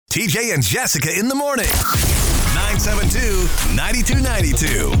TJ and Jessica in the morning.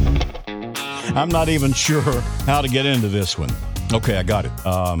 972-9292. I'm not even sure how to get into this one. Okay, I got it.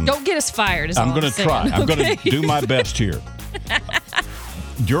 Don't get us fired. Is I'm going to try. I'm going to do my best here.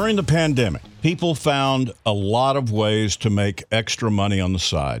 During the pandemic, people found a lot of ways to make extra money on the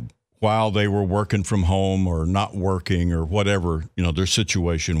side while they were working from home or not working or whatever, their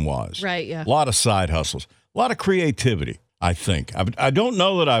situation was. Right, yeah. A lot of side hustles, a lot of creativity, I think. I don't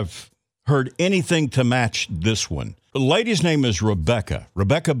know that I've heard anything to match this one. The lady's name is Rebecca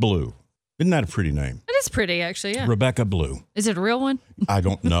Blue. Isn't that a pretty name? It is pretty, actually, yeah. Rebecca Blue. Is it a real one? I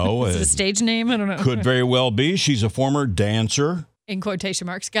don't know. Is it a stage name? I don't know. Could very well be. She's a former dancer. In quotation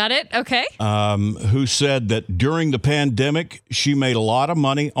marks. Got it. Okay. Who said that during the pandemic, she made a lot of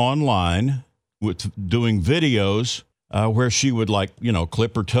money online with doing videos where she would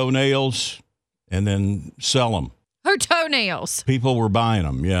clip her toenails and then sell them. Her toenails. People were buying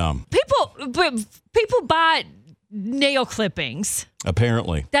them. Yeah. People buy nail clippings.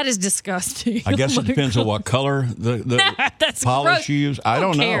 Apparently. That is disgusting. I guess it depends on what color the polish you use. I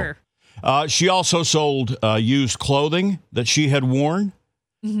don't know. She also sold used clothing that she had worn.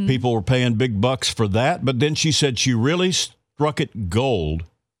 Mm-hmm. People were paying big bucks for that. But then she said she really struck it gold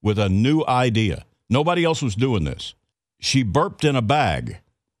with a new idea. Nobody else was doing this. She burped in a bag.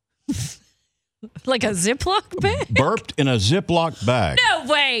 Like a Ziploc bag? Burped in a Ziploc bag. No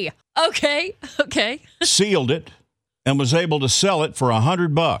way. Okay. Sealed it and was able to sell it for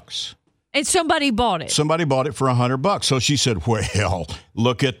 $100. And somebody bought it. Somebody bought it for $100. So she said, well,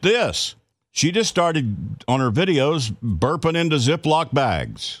 look at this. She just started on her videos burping into Ziploc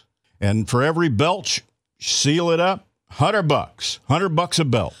bags. And for every belch, seal it up, $100. $100 a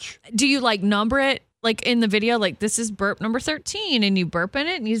belch. Do you number it? Like in the video, this is burp number 13, and you burp in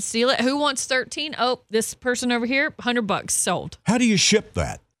it and you seal it. Who wants 13? Oh, this person over here, $100 sold. How do you ship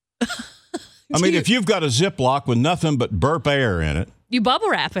that? If you've got a Ziploc with nothing but burp air in it. You bubble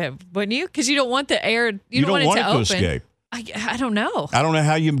wrap it, wouldn't you? Because you don't want the air. You don't want it to open. Escape. I don't know. I don't know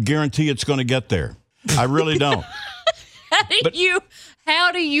how you guarantee it's going to get there. I really don't. How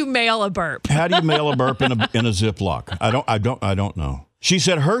do you mail a burp? How do you mail a burp in a Ziploc? I don't know. She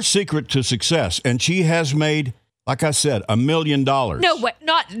said her secret to success, and she has made, like I said, $1 million. No, what?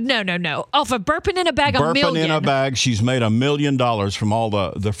 No. Off of burping in a bag, $1 million. Burping in a bag, she's made $1 million from all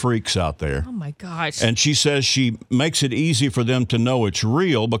the freaks out there. Oh my gosh! And she says she makes it easy for them to know it's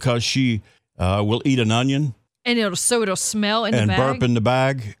real because she will eat an onion, and it'll smell in the bag, and burp in the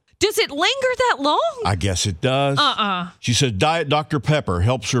bag. Does it linger that long? I guess it does. She said Diet Dr. Pepper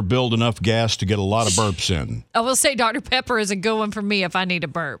helps her build enough gas to get a lot of burps in. I will say Dr. Pepper is a good one for me if I need a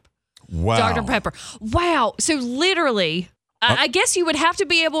burp. Wow. Dr. Pepper. Wow. So literally, I guess you would have to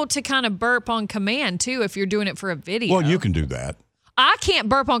be able to kind of burp on command, too, if you're doing it for a video. Well, you can do that. I can't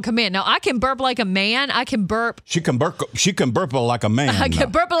burp on command. Now, I can burp like a man. I can burp. She can burp like a man. I can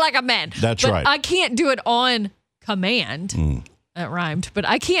burp like a man. That's right. I can't do it on command. That rhymed, but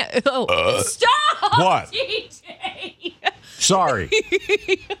I can't. Stop! What? TJ. Sorry.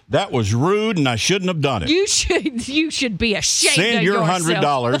 That was rude, and I shouldn't have done it. You should be ashamed Send of your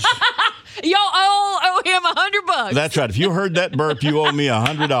yourself. $100. Y'all all owe him $100. That's right. If you heard that burp, you owe me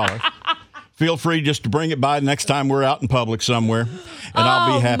 $100. Feel free just to bring it by next time we're out in public somewhere, and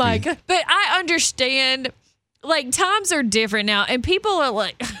I'll be happy. Oh, my God. But I understand. Times are different now, and people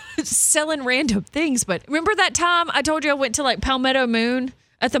are selling random things. But remember that time I told you I went to Palmetto Moon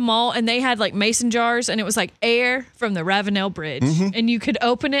at the mall, and they had mason jars, and it was air from the Ravenel Bridge, and you could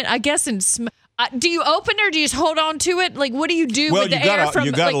open it, I guess, and do you open it or do you just hold on to it? What do you do with the air from?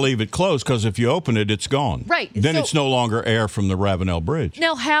 You got to leave it closed because if you open it, it's gone. Right. Then it's no longer air from the Ravenel Bridge.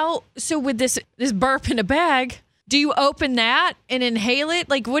 Now, so with this burp in a bag? Do you open that and inhale it?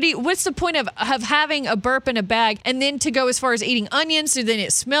 What's the point of having a burp in a bag and then to go as far as eating onions so then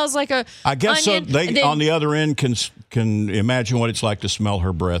it smells like a I guess onion, so. They on the other end can imagine what it's like to smell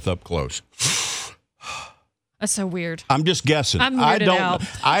her breath up close. That's so weird. I'm just guessing. I'm weirded out.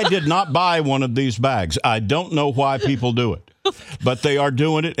 I did not buy one of these bags. I don't know why people do it, but they are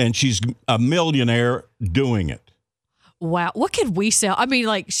doing it, and she's a millionaire doing it. Wow. What could we sell?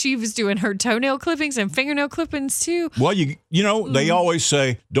 She was doing her toenail clippings and fingernail clippings too. Well, they always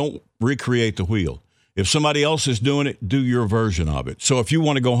say, don't recreate the wheel. If somebody else is doing it, do your version of it. So if you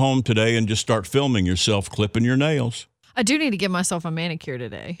want to go home today and just start filming yourself clipping your nails. I do need to give myself a manicure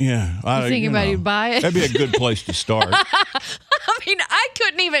today. Yeah. You thinking about you buy it? That'd be a good place to start. I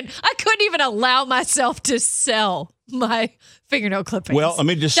couldn't even allow myself to sell my fingernail clippings. Well, let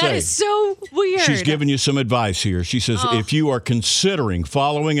me just say. That is so weird. She's giving you some advice here. She says, if you are considering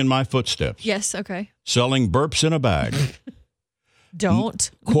following in my footsteps. Yes, okay. Selling burps in a bag.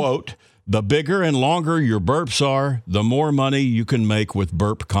 Don't. Quote, the bigger and longer your burps are, the more money you can make with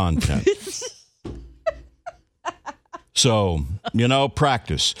burp content. So,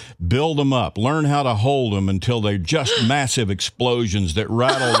 practice. Build them up. Learn how to hold them until they're just massive explosions that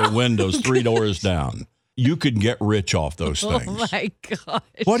rattle the windows 3 doors down. You could get rich off those things. Oh, my gosh.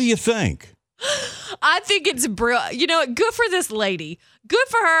 What do you think? I think it's brilliant. You know what? Good for this lady. Good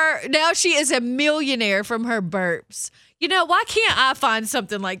for her. Now she is a millionaire from her burps. Why can't I find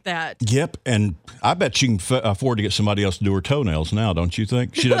something like that? Yep, and I bet she can afford to get somebody else to do her toenails now, don't you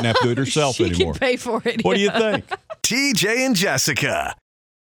think? She doesn't have to do it herself she anymore. She can pay for it. What do you think? TJ and Jessica.